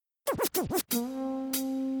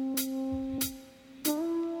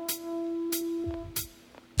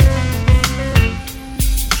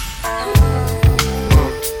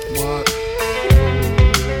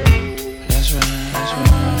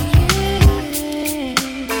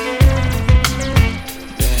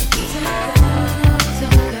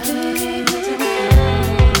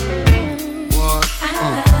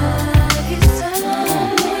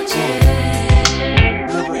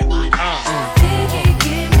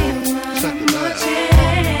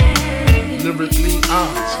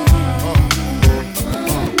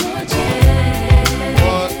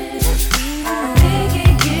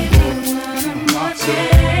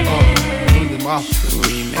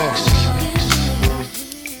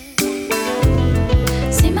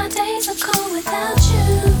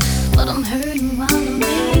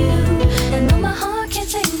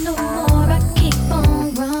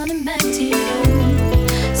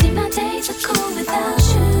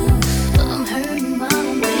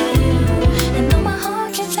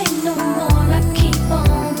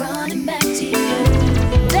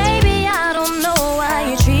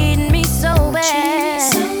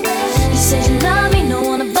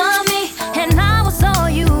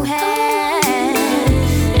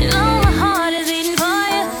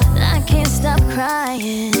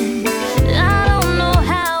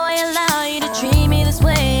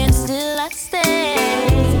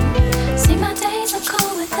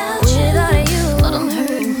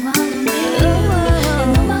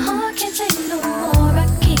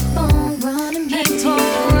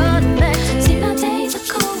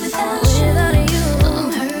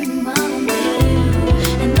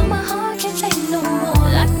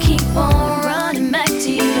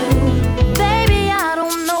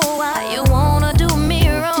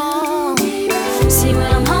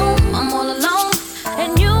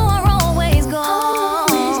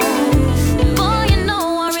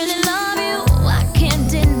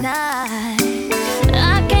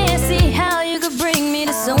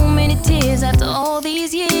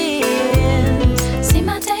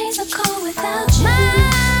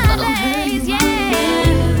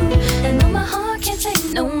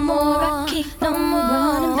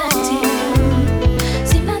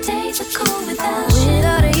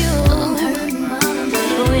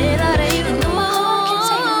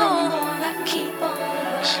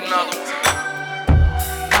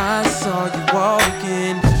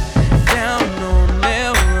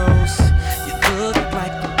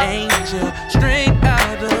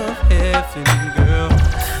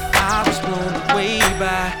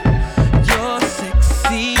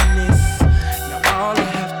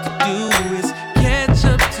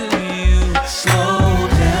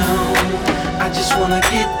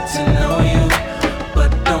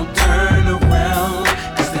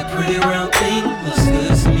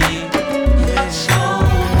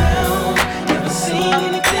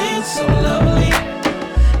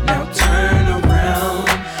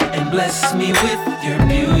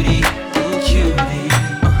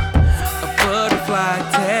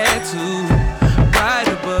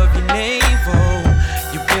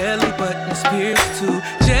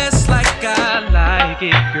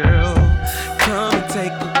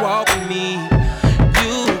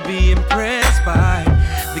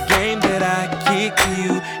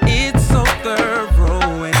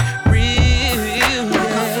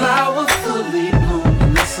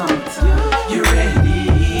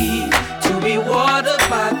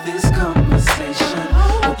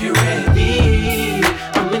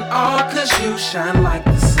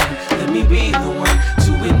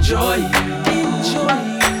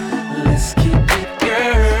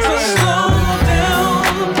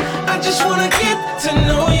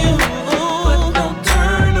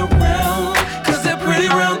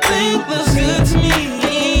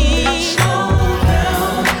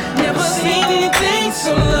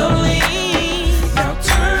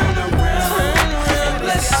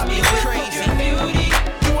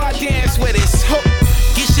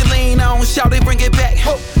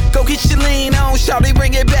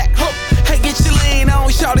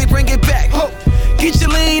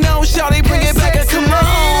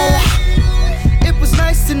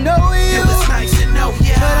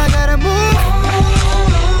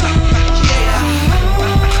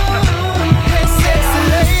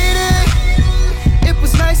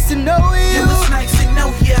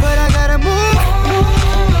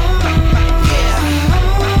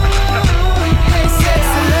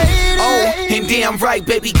Right,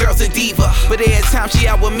 baby girl's a diva, but every time she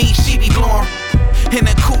out with me, she be blowing in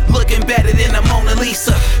a coupe, looking better than a Mona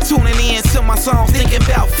Lisa. Tuning in to my songs, thinking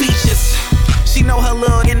about features. She know her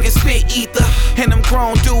little nigga spit ether, and them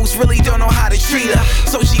grown dudes really don't know how to treat her.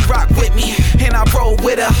 So she rock with me, and I roll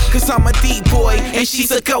with her, cause I'm a D-boy, and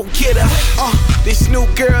she's a go-getter. This new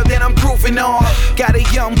girl that I'm grooving on, got a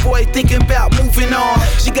young boy thinking about moving on.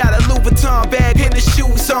 She got a Louis Vuitton bag and the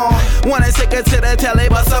shoes on. Wanna take her to the telly,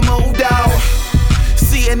 but some old dog.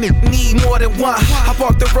 See a nigga need more than one. I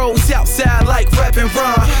park the roads outside like rap and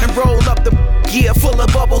run, and roll up the gear full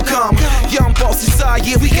of bubble gum. Young boss inside,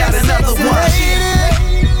 yeah, we got another one.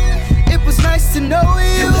 It was nice to know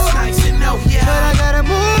you. It was nice to know you. But I gotta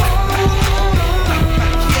move.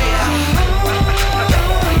 Yeah.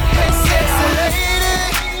 Hey, sexy lady.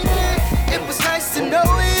 It was nice to know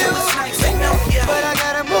you. It was nice to know you. But I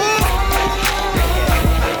gotta move.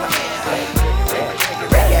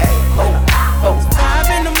 5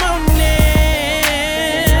 in the morning,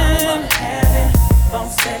 I'm having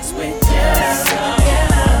phone sex with you.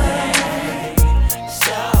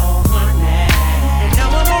 So honey, and now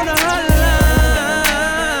I'm on the hotline,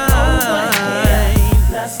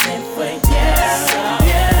 lusting for you.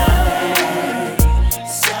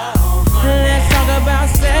 So honey, let's talk about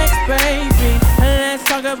sex, baby. Let's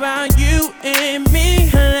talk about you and me.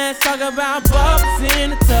 Let's talk about bubbles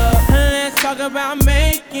in the tub. Let's talk about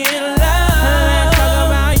making love. Let's talk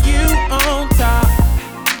about you on top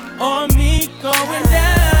or me going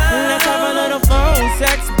down. Let's have a little phone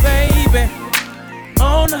sex, baby,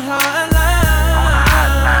 on the hotline.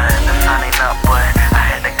 The sun ain't up, but I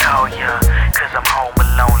had to call ya, cause I'm home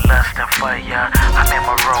alone, lusting for ya. I'm in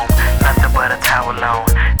my room, nothing but a towel on.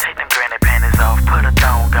 Take them granny panties off, put a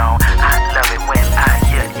thong on. I love it when I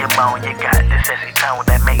hear you moan. You got this sexy tone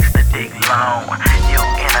that makes the dick long. You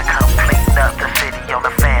in a complete nother city on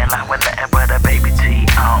the fan line with nothing but a baby T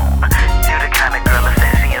on. You the kind of girl that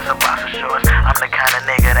says she in some boxer shorts. I'm the kind of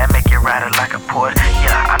nigga that make you ride it like a Porsche.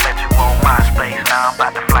 Yeah, I met you on MySpace. Now I'm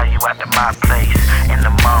about to fly you out to my place in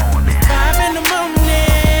the morning. 5 in the morning,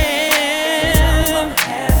 I'm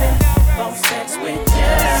having phone sex with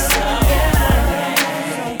you. So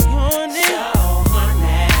honey,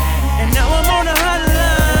 and now I'm on the hotline,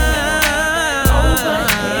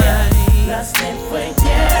 lusting for you.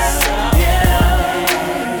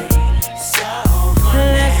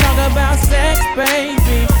 Let's talk about sex,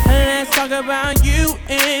 baby. Let's talk about you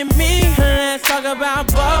and me. Let's talk about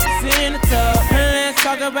bubbles in the tub. Let's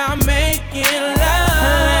talk about making love.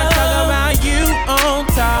 Let's talk about you on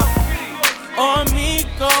top or me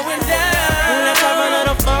going down. Let's have a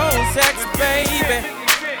little phone sex, baby,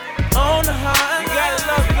 on the hotline. You gotta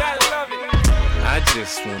love it, you gotta love it. I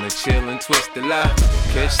just wanna chill and twist the lie.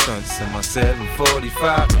 Catch stunts in my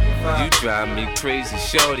 745. You drive me crazy,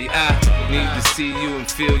 shorty. I need to see you and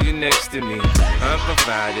feel you next to me. I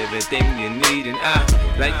provide everything you need, and I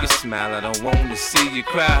like your smile. I don't wanna see you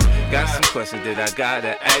cry. Got some questions that I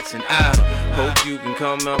gotta ask, and I hope you can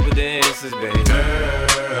come up with the answers, baby.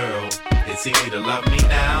 Girl, it's easy to love me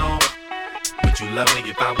now. Would you love me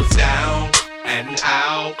if I was down and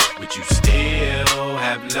out? Would you still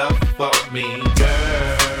have love for me?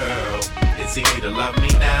 Girl, it's easy to love me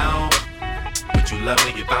now. Would you love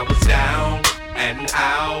me if I was down and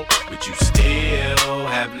out? Would you still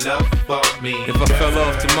have love for me? If I fell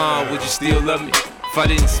off tomorrow, would you still love me? If I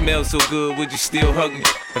didn't smell so good, would you still hug me?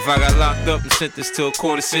 If I got locked up and sentenced to a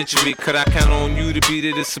quarter century, could I count on you to be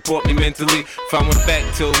there to support me mentally? If I went back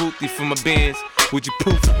to a hoopty for my bands, would you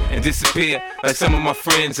poof and disappear like some of my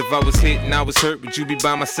friends? If I was hit and I was hurt, would you be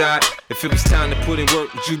by my side? If it was time to put in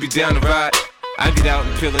work, would you be down to ride? I get out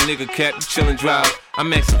and peel a nigga cap, you chill and drive.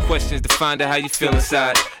 I'm asking questions to find out how you feel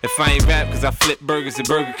inside. If I ain't rap cause I flip burgers at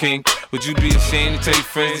Burger King, would you be ashamed to tell your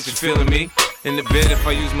friends that you're feeling me? In the bed, if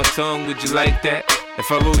I use my tongue, would you like that? If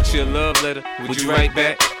I wrote you a love letter, would you write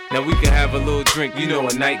back? Now we can have a little drink, you know,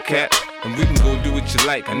 a nightcap, and we can go do what you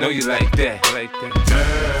like. I know you like that,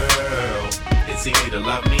 Girl, it's easy to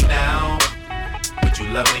love me now. Would you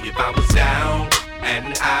love me if I was down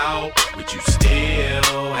and out? Would you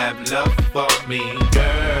still have love for me?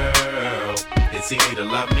 Girl, it's easy to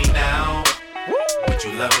love me now. Would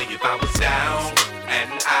you love me if I was down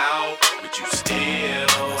and out? Would you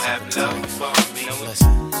still have love for me?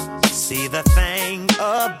 See, the thing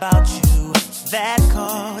about you that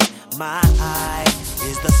caught my eye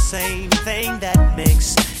is the same thing that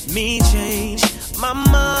makes me change my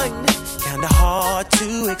mind. Kinda hard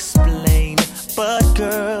to explain, but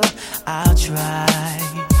girl, I'll try.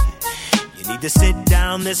 You need to sit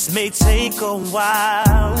down, this may take a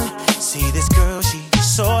while. See, this girl, she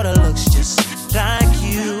sorta looks just like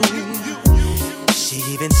you. She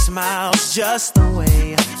even smiles just the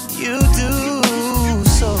way you do.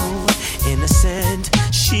 So innocent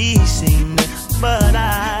she seemed, but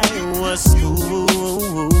I was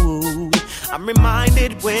fooled. I'm I'm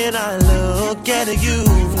reminded when I look at you.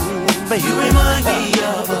 Baby, you remind me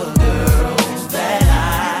of a girl that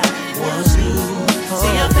I once knew.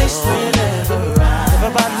 See your face whenever I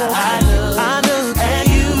look at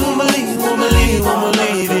you. Won't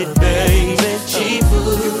believe it, baby. She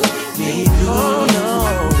put me through. Oh,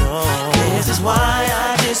 no. This is why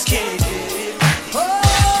I just can't get it.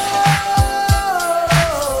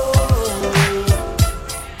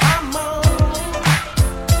 I'm on.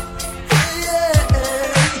 Yeah.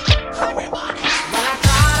 When I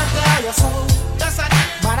try to tell you so,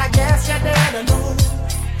 but I guess you didn't know.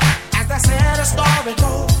 As I said, the story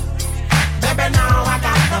goes. Baby, now I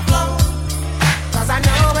got the flow. 'Cause I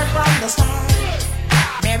know it from the start.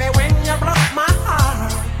 Baby, when you broke my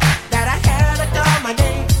heart, that I had to come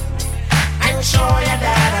again. I'm sure you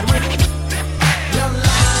that I'd win. You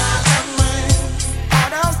lied to me. All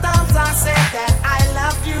those times I said that I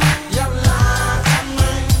love you. You lied to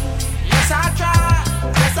me. Yes, I tried.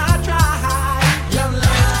 You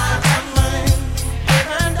lied to me.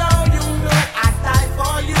 Even though you knew I'd die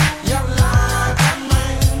for you. You lied to me.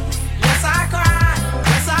 Yes, I cried.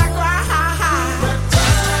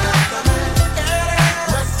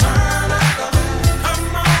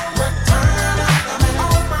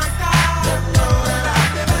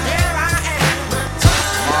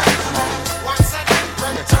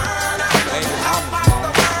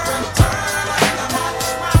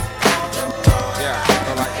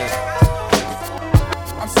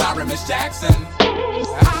 Miss Jackson, I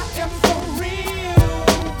am for real.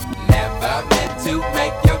 Never meant to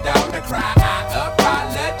make your daughter cry. I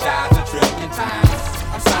apologize a trillion times.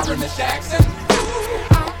 I'm sorry, Miss Jackson.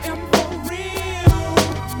 I am for real.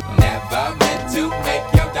 Never meant to make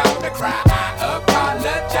your daughter cry. I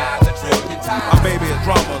apologize a trillion times. My baby is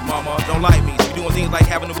drama, mama. Don't like me. She doing things like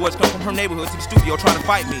having the boys come from her neighborhood to the studio trying to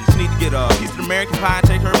fight me. She need to get a piece of American pie and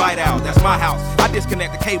take her bite out. That's my house. I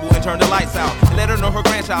disconnect the cable and turn the lights out and let her know her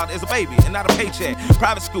grandchild is a baby and not a paycheck.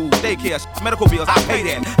 Private school, daycare, medical bills, I pay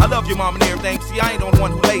that. I love your mom and everything. See, I ain't the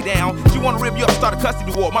one who lay down. She wanna rip you up, start a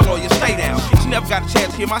custody war. My lawyer, stay down. She never got a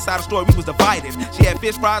chance to hear my side of the story. We was divided. She had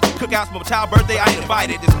fish fries and cookouts for my child's birthday. I ain't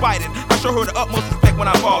invited. Despite it, I show her the utmost respect when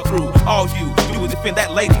I fall through. All you do is defend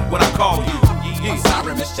that lady when I call you. I'm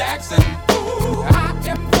sorry, Miss Jackson. Ooh, I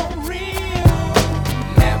am for real.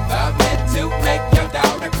 Never meant to make your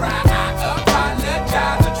daughter cry. I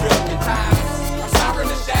apologize a trillion times. I'm sorry,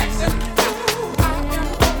 Miss Jackson. Ooh, I am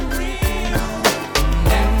for real.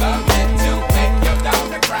 Never meant to make your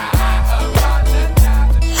daughter cry. I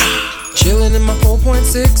apologize. Chilling in my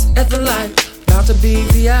 4.6 at the light. About to be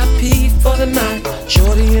VIP for the night.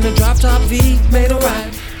 Shorty in a drop top V, made a right.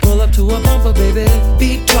 Pull up to a bumper, baby,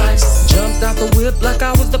 beat twice. Jumped out the whip like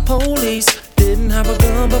I was the police. Didn't have a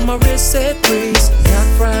gun, but my wrist said freeze. Got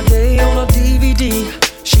Friday on a DVD.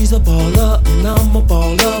 She's a baller, and I'm a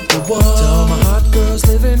baller. But what? To all my hot girls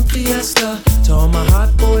living fiesta. To all my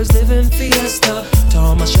hot boys living fiesta. To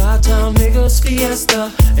all my Chi-Town niggas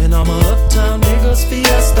fiesta. And all my uptown niggas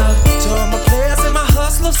fiesta. To all my players and my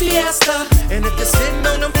hustlers fiesta. And if you're sitting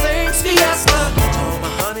on them things fiesta. To all my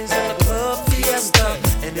honeys in the club fiesta.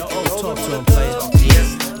 And if you talk to them, play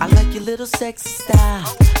fiesta. I like your little sexy style.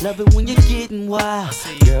 Love it when you're getting wild.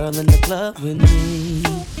 Girl in the club with me.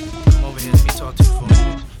 Come over here, let me talk to you for a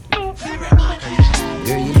minute.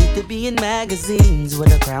 Girl, you need to be in magazines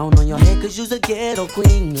with a crown on your head, 'cause you's a ghetto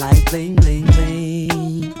queen, like bling, bling,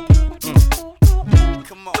 bling.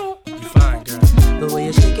 Come on. You fine, girl. The way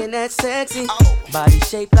you're shaking that sexy body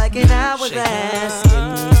shaped like an hourglass.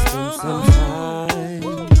 Can we spend some time?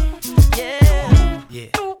 Yeah,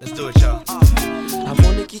 let's do it, y'all. I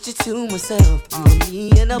wanna get you to myself, you and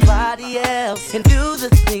me and nobody else, and do the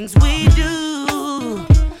things we do.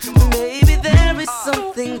 Baby, there is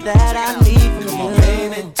something that I need from you.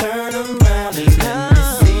 Baby, turn around and let me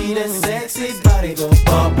see that sexy body go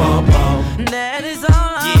bum, bum, bum. That is all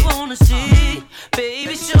I wanna see.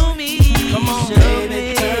 Baby, show me. Come on, show baby,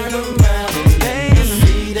 me. turn around and let me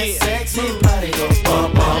see that sexy body go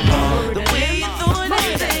bum, bum, bum. The way you throw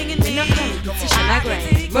that thing in me.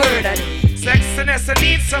 Murder. Sexiness, I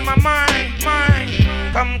need some of mine.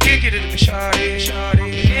 Come kick it in me, shawty.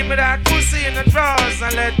 Give me that pussy in the drawers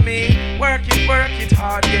and let me work it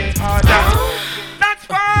hard, get harder. That's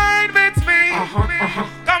fine with me.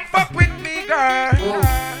 Come fuck with me, girl.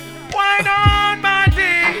 Wine on my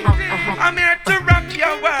dick. I'm here to rock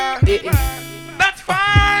your world. That's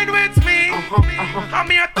fine with me. I'm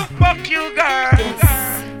here to fuck you, girl.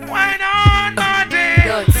 Wine on my dick.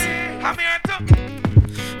 I'm here to.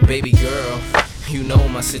 Baby girl, you know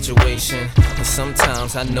my my situation. And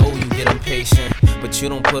sometimes I know you get impatient, but you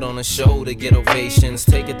don't put on a show to get ovations.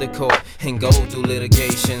 Take it to court and go through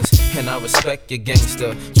litigations. And I respect your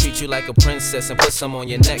gangster, treat you like a princess and put some on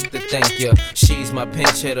your neck to thank you. She's my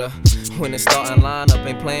pinch hitter. When the starting lineup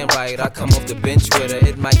ain't playing right, I come off the bench with her.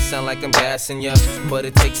 It might sound like I'm gassing ya, but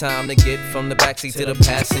it takes time to get from the backseat to the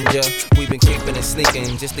passenger. We've been creeping and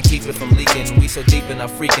sneaking just to keep it from leaking. We so deep in our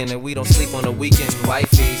freaking and we don't sleep on the weekend.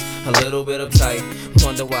 Wifey's a little bit uptight,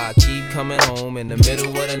 wonder why I keep coming home in the middle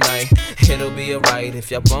of the night. It'll be alright,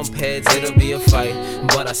 if y'all bump heads it'll be a fight,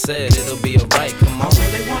 but I said it'll be alright, come on. I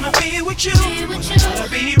really wanna be with you, wanna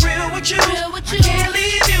be real with you. I can't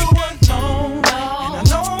leave you alone, and I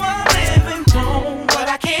know I'm living wrong, but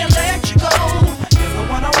I can't let you go. You're the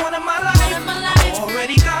one I want in my life, I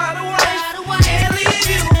already got a wife. Can't leave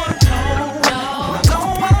you alone, and I know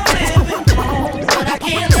I'm living wrong, but I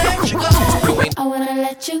can't let you go. I wanna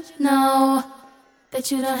let you know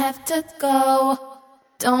that you don't have to go.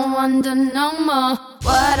 Don't wonder no more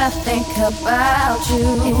what I think about you.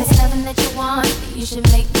 If it's something that you want, you should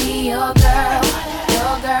make me your girl,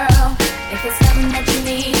 your girl. If it's something that you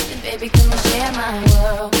need, then baby, come and share my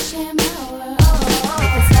world, share my world.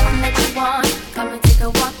 If it's something that you want, come and take a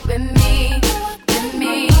walk with me, with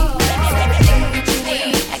me. It's everything that you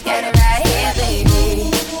need, I got it right here,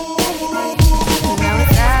 baby. Now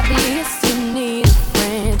it's obvious you need a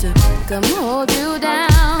friend to come hold you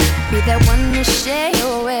down, be that one to share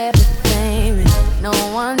your everything when no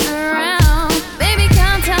one's around. Baby,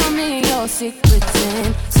 come tell me your secrets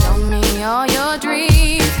and tell me all your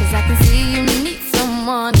dreams, 'cause I can see you need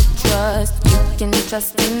someone to trust. You can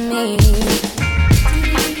trust in me.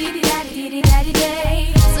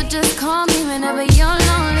 So just call me whenever you're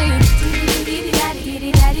lonely.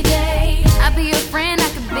 I'll be your friend, I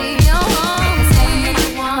could be your homie. If it's something that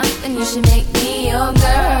you want, then you should make me your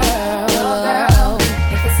girl, your girl.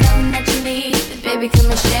 If it's something that you need, then baby, come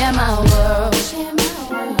and share my world.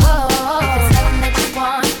 Whoa. If it's something that you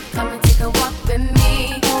want, come and take a walk with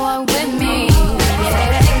me, walk with me. Yeah,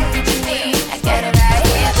 everything that you need, I got it right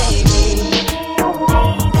here, baby.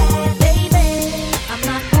 Baby, I'm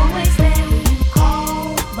not always there when you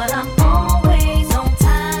call, but I'm always on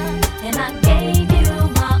time, and I gave you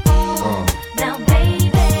my all. Now, baby,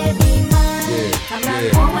 be mine. I'm not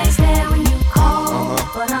always there when you call,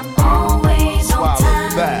 but I'm always on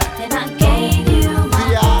time, and I gave you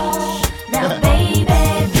my all. Now, baby,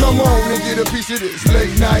 come on and get a piece of this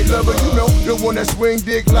late night lover. You know, the one that swing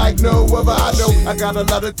dick like no other. I know I got a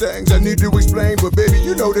lot of things I need to explain, but baby,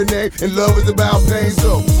 you know the name, and love is about pain.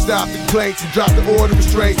 So stop the complaints and drop the order of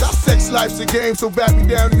restraints. Our sex life's a game, so back me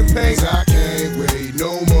down in the pain. I can't wait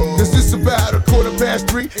no more. This is about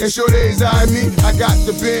 3:15, and sure days I me. I got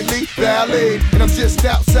the Bentley Ballet, and I'm just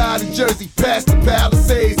outside of Jersey, past the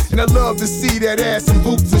Palisades. And I love to see that ass in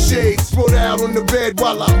boots and shades, spread out on the bed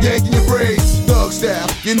while I'm yanking your braids. Thug style,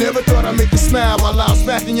 you never thought I'd make you smile while I'm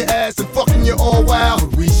smacking your ass and fucking you all wild.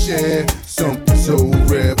 But we share something so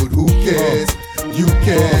rare, but who cares? You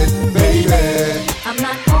care, baby. I'm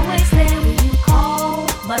not always there when you call,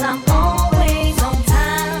 but I'm always on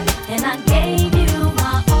time, and I gave you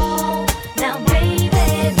my all. Now, baby,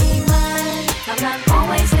 be mine. I'm not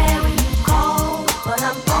always there when you call, but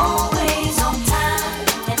I'm always on time,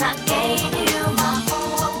 and I gave you my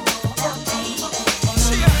all. Now, baby.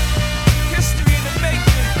 History in the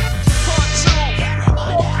making, part 2.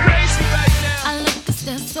 Crazy right now. I look a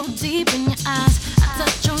step so deep in your eyes, I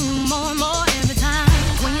touch on you more and more every time.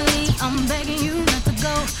 When you leave, I'm begging you not to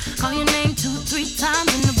go. Call your name 2-3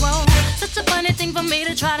 times in a row. Such a funny thing for me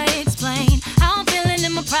to try to explain. How I'm feeling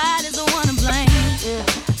and my pride is the one to blame.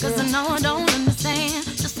 'Cause I know I don't understand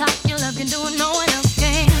just how your love can do it, no one else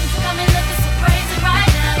can. Got me looking so crazy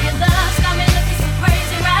right now. Your love got me looking so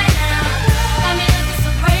crazy right now. Got me looking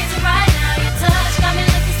so crazy right now. Your touch got me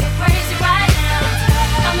looking so crazy right now.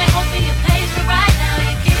 Got me hoping you pays me right now.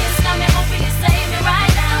 Your kiss got me hoping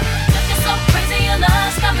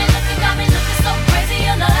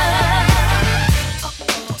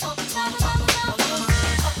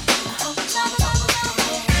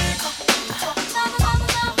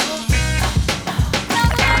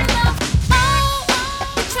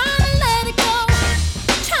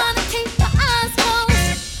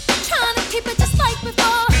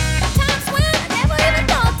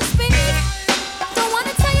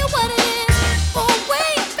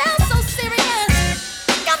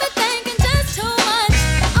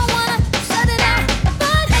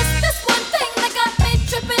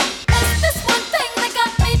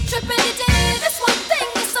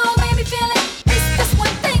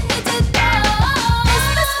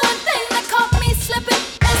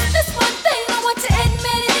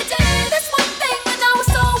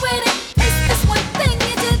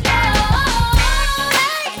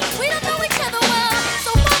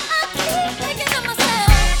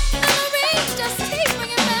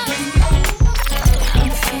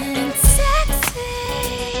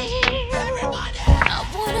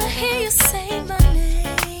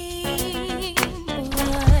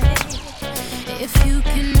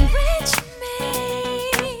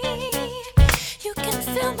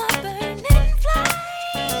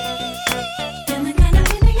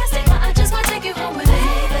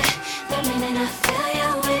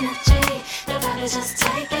is just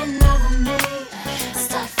taking over me. I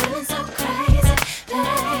start feeling so crazy,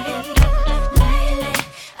 babe. Lately,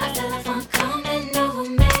 I feel like fun coming over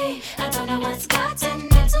me. I don't know what's gotten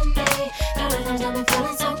into me. The rhythm got me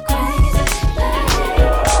feeling so crazy, babe.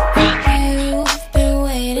 You've been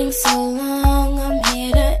waiting so long. I'm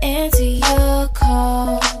here to answer your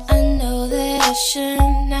call. I know that I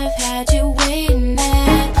shouldn't have had you waiting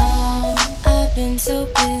at all. I've been so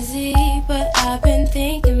busy, but I've been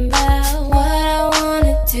thinking about what I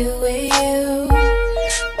wanna do with you.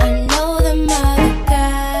 I know them other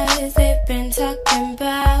guys, they've been talking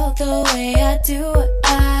about the way I do what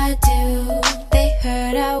I do. They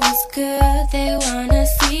heard I was good, they wanna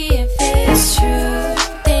see if it's true.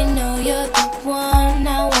 They know you're the one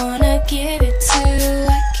I wanna give it to.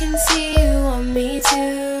 I can see you on me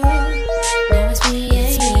too. Now it's me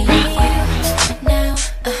and you. Now,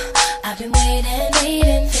 I've been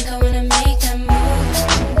waiting, think I wanna make that move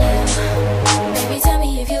now. Baby, tell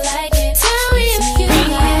me if you like it. Tell me if you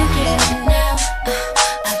like it. Now,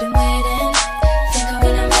 I've been waiting, think I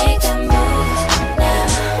wanna make that move now.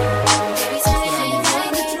 Baby, tell me if you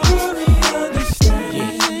like it.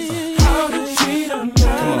 How to treat a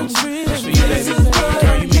man. That's for you, baby.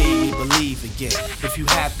 Girl, you made me believe again. If you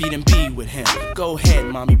happy, then be with him. Go ahead,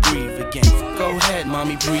 mommy, breathe again. Go ahead,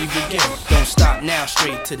 mommy, breathe again. Don't stop now,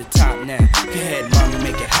 straight to the top now. Go ahead, mommy,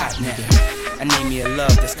 make it hot now. I need me a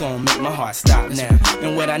love that's gonna make my heart stop now.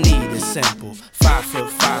 And what I need is simple.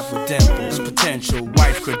 5'5" with dimples, potential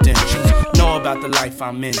wife credentials. Know about the life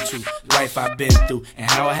I'm into, life I've been through, and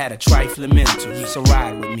how I had a trifling mental. So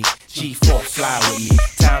ride with me, G4, fly with me.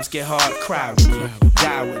 Times get hard, cry with me,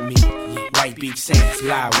 die with me. White Beach Sands,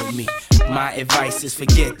 lie with me. My advice is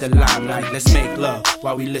forget the limelight. Let's make love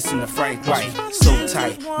while we listen to Frank White. So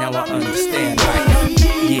tight, now I understand life.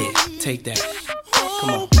 Yeah, take that. Come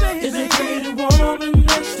on. Is a pretty woman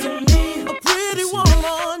next to me? A pretty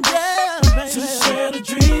woman, yeah, baby. To share the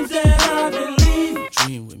dreams that I believe.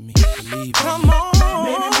 Dream with me, believe me. Come on,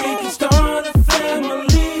 maybe we can start a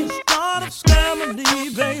family. Start a family,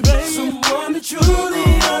 baby. Someone that truly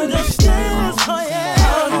understands. Oh yeah,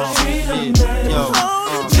 how to treat a man.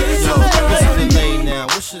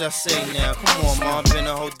 What should I say now? Come on, ma, been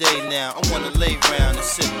a whole day now. I wanna lay round and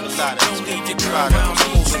sip colada. Speed the crowd, I'm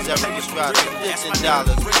smooth as every Estrada.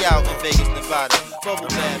 $15, we out in Vegas, Nevada. Bubble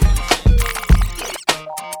bath.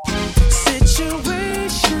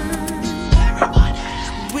 Situation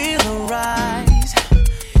will arise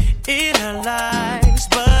in our lives,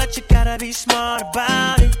 but you gotta be smart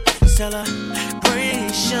about it. Celebrations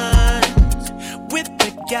with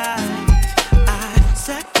the guys I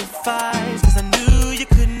sacrificed, 'cause I knew you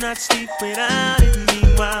could not sleep without it.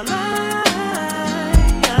 Meanwhile,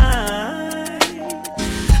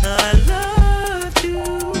 I loved you.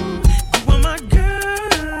 You were my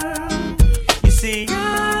girl. You see, I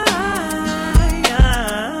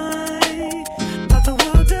thought the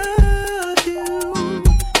world of you,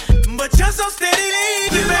 but you're so steady,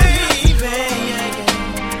 baby.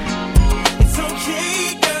 It's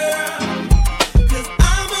okay, girl.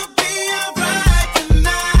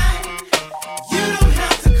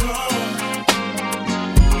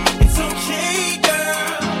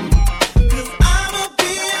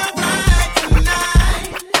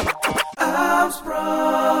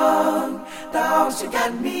 You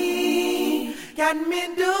got me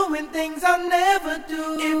doing things I'll never do.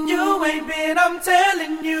 If you ain't been, I'm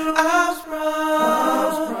telling you, I'm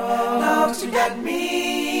sprung. Dogs, you got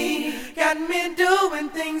me doing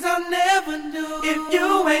things I'll never do. If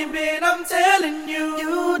you ain't been, I'm telling you,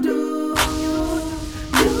 you do.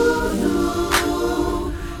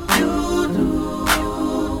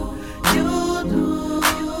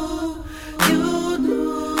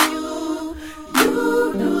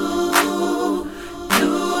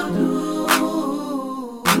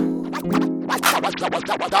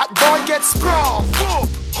 That boy gets sprung,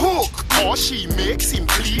 hook, or she makes him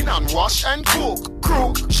clean and wash and cook.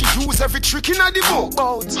 Crook, she use every trick in the book.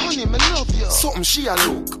 But honey, me love you. Something she a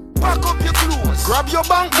look. Back up your clothes, grab your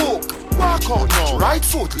bank book. Walk out now, right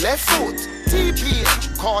foot, left foot. TP,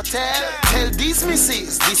 cartel, tell these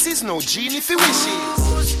misses, this is no genie for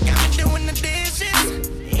wishes. Got me doing the dishes,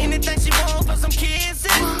 anything she wants for some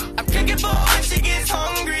kisses. I'm cooking for her when she gets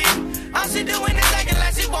hungry. All she doing is acting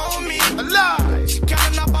like she want me. Alive. She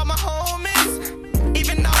counting up all my homies,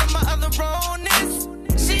 even all of my other bronies.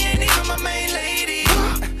 She ain't even my main lady.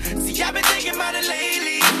 See, I've been thinking about it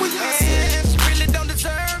lately. And she really don't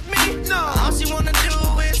deserve me. No. All she wanna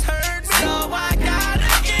do is hurt me. So I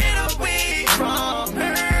gotta get away from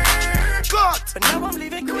her. Cut. But now I'm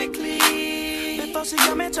leaving quickly before she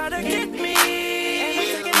come and try to get me. And I'm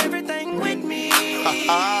taking everything with me.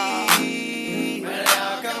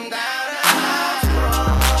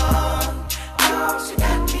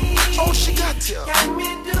 Got me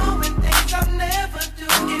doing things I'll never do.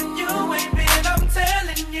 If you ain't been, I'm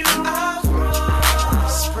telling you, I'm wrong.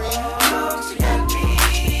 Spring,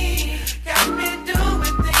 got me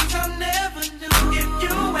doing things I'll never do. If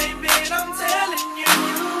you ain't been, I'm telling you,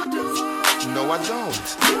 you do. No, I don't.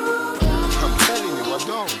 I'm telling you, I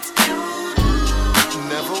don't.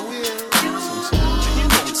 Never will. You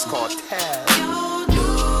know it's called tab.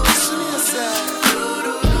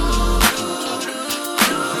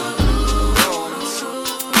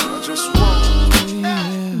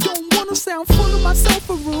 Don't wanna sound full of myself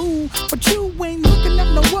a rule, but you ain't looking at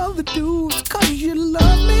no other dudes. Cause you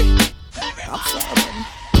love me. I'm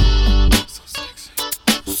sorry. So sexy.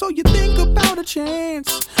 So you think about a chance.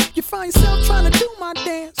 You find yourself trying to do my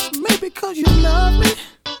dance. Maybe cause you love me.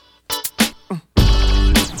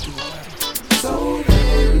 So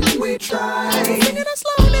then we try. Sing it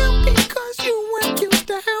slow down because you weren't used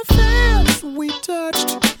to how fast we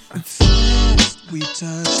touched. We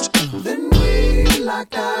touched. Then we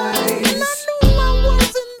locked eyes. And I knew I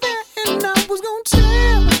wasn't there, and I was gonna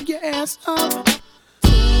tear your ass up.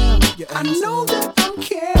 I know that I'm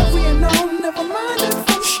carrying on. Never mind if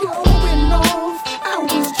I'm showing off. I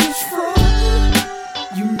was just frontin'.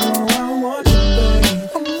 You know I want you, babe.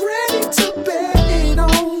 I'm ready to bet it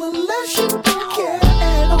on, unless you don't care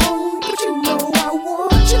at all. But you know I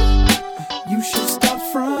want you. You should stop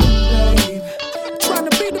frontin', babe. Trying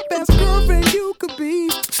to be the best girlfriend you could be.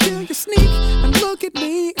 Still you sneak and look at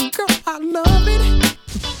me, and girl, I love it.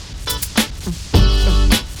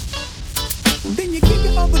 Then you give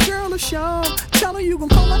your other girl a shove. Tell her you gon'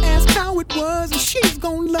 call her, ask how it was, and she's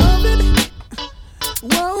gon' love it.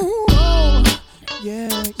 Whoa, whoa.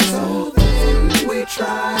 Yeah. So then we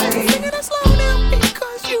tried. Sing it slow down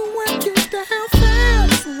because you weren't used to how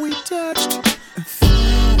fast we touched.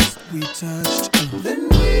 We touched. Then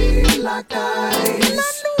we locked eyes. And I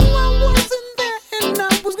knew I wasn't there, and I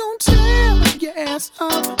was gonna tear your ass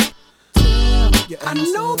up. I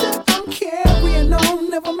know that I'm carrying on.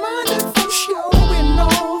 Never mind if I'm showing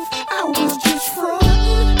off. I was just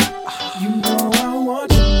frontin'. You know I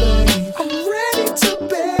want you, babe. I'm ready to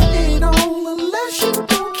bet it on, unless you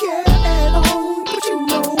don't care at all. But you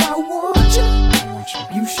know I want you.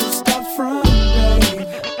 You should stop frontin', babe.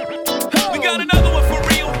 We got another one for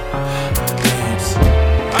real.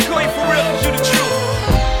 I call you for real 'cause you the truth.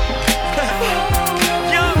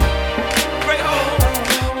 Young, great home.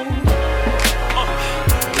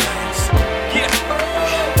 Yeah.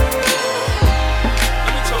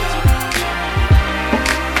 Let me tell you.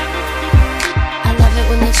 I love it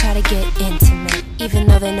when they try to get intimate, even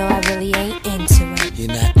though they know I really ain't into it. You're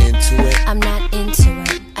not into it? I'm not into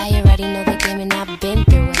it. I already know the game and I've been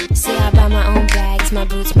through it. See, I buy my own bags, my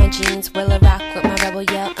boots, my jeans. Will I rock with my rebel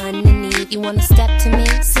yell underneath? You wanna step to me?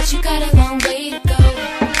 Since you got a long way to go.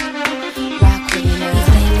 Rock with me now. You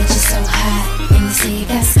claim that you're so hot, and you say you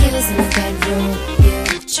got skills in the bedroom. You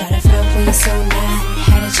try to front when you're so not.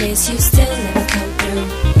 Had a chance, you still never come through.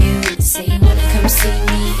 You say you wanna come see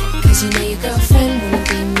me, 'cause you know your girlfriend wanna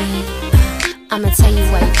be me. I'ma tell you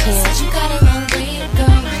why you can't. Since you got a long way to go.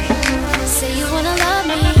 Say you wanna love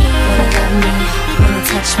me, wanna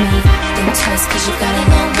touch me. Think twice 'cause you got a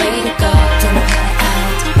long way to go. Don't know how to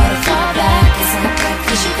act, or to fall back. It's like that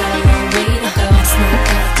 'cause you got a long way to go. It's not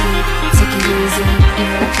that deep, take it easy. You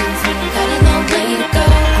wanna please me, got a long way to go.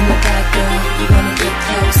 I'm a bad girl, you wanna get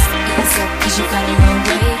close. Ease up 'cause you got a long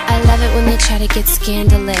way. I love it when they try to get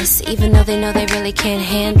scandalous, even though they know they really can't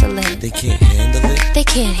handle it. They can't handle it? They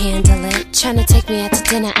can't handle it. Tryna take me out to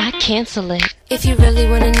dinner, I cancel it. If you really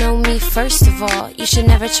wanna know me, first of all, you should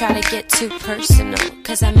never try to get too personal.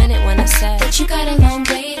 'Cause I meant it when I said that you got a long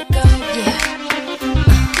way to go. Yeah.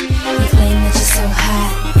 You claim that you're so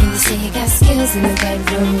hot, and you say you got skills in the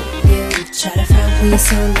bedroom. You try to front when you're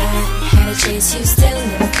so not. Had a chance, you still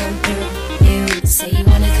never come through. You say you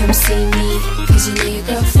wanna come see me, 'cause you know your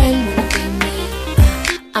girlfriend wanna be me.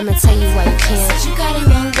 I'ma tell you why you can't. Since you got a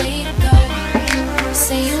long way to go.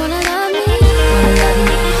 Say you wanna love me,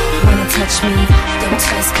 wanna touch me. Think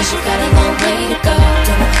twice 'cause you got a long way to go.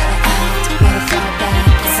 Don't know how to act, or to fall back.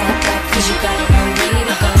 It's like that 'cause you got a long way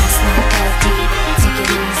to go. It's not that deep, take it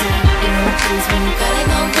easy. You wanna please me, you got a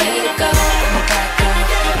long way to go. I'm a bad girl,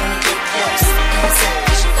 you wanna get close. Ease up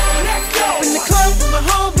 'cause you got a long way to go. In the club with my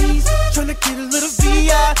homies, tryna get a little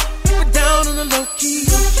VI. Keep it down on the low key.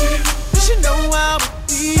 You should know how it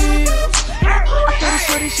feels. I thought it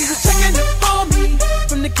funny, she was checking up for me.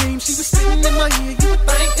 From the game, she was sitting in my ear. You would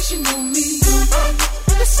think that she knew me.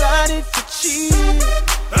 Decided to cheat.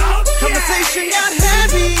 Conversation got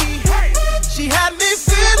heavy. She had me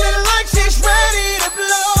feeling like she's ready to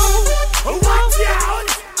blow. Watch out!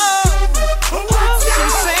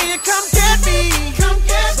 She's saying, come get me.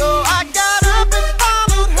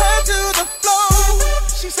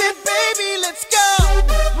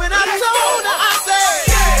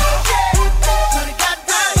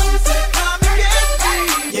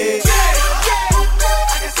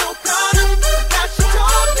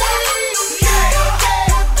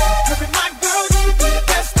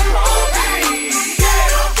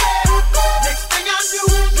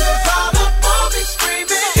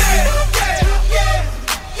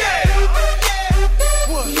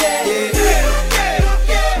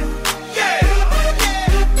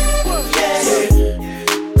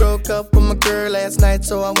 last night,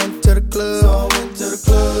 so I went to the club.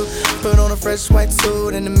 Put on a fresh white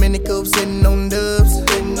suit and a mini coupe, sitting on dubs.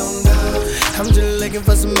 I'm just looking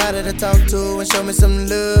for somebody to talk to and show me some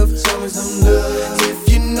love. If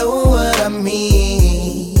you know what I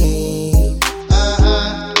mean.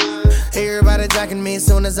 Everybody jocking me as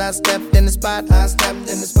soon as I stepped in the spot.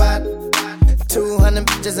 200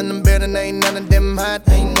 bitches in the building, ain't none of them hot.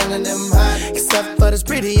 Except for this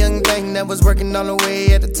pretty young thing that was working all the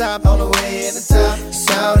way at the top.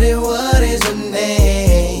 Shouted, what is your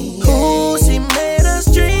name? Ooh, she made us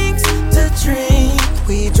drinks to drink.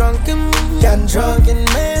 We drunk and got drunk, and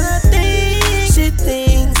man, I think she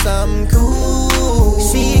thinks I'm cool.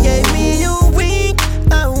 She gave me a wink,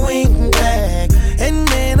 I winked back, and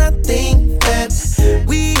then I think that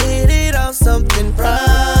we hit it off something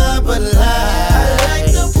proper like. I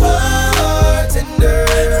like the bartender.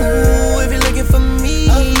 Ooh, if you're looking for me,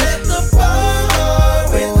 I'm at the bar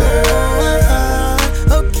with her.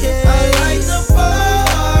 Okay. I like the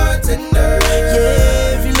bartender.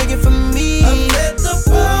 Yeah, if you're looking for me, I'm at the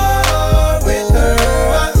bar with her.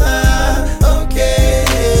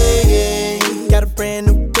 Okay. Got a brand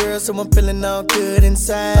new girl, so I'm feeling all good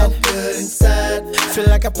inside. Feel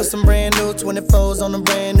like I put some brand new 24s on a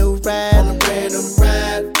brand new ride.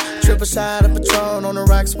 Triple shot of Patron on the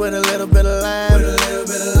rocks with a little bit of lime.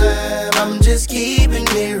 I'm just keeping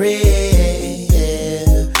it real.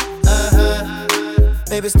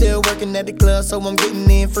 Baby still working at the club, so I'm getting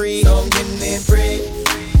in free.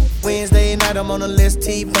 Wednesday night I'm on the list,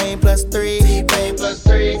 T-Pain plus 3.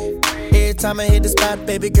 Every time I hit the spot,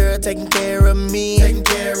 baby girl taking care of me.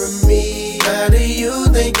 How do you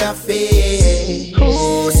think I feel?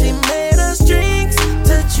 Ooh, she made us drinks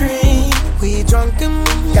to drink. We drunk and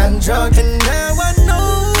got drunk, and now I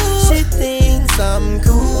know she thinks I'm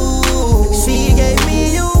cool. She gave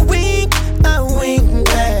me a wink, I winked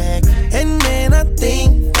back, and then I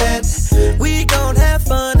think that we gon' have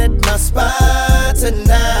fun at my spot tonight.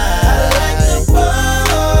 I like the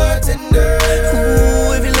bartender.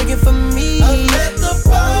 Ooh, if you're looking for me, I'm at the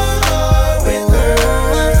bar with her.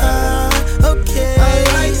 Okay. I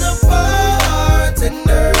like the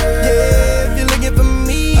bartender. Yeah, if you're looking for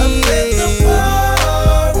me, I'm at the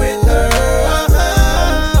bar with her.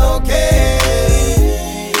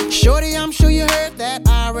 Okay. Shorty, I'm sure you heard that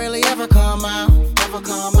I rarely ever come out.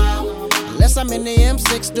 Unless I'm in the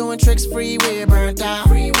M6 doing tricks, freeway burnt out.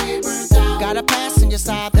 Got a passenger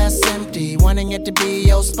side that's empty, wanting it to be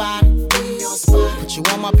your spot. Put you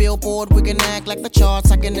on my billboard, we can act like the charts.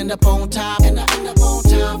 I can end up on top.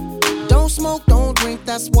 Don't smoke, don't drink,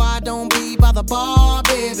 that's why I don't be by the bar,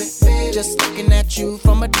 baby. Just looking at you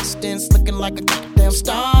from a distance, looking like a goddamn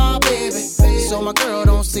star, baby. So my girl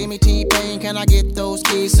don't see me T-Pain, can I get those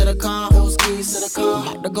keys to the car? I'm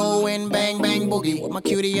about to go in, bang, bang, boogie with my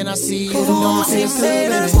cutie, and I see you tomorrow. She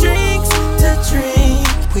made us drinks to drink.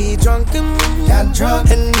 We drunk and got drunk,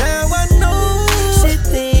 and now I know she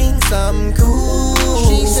thinks I'm cool.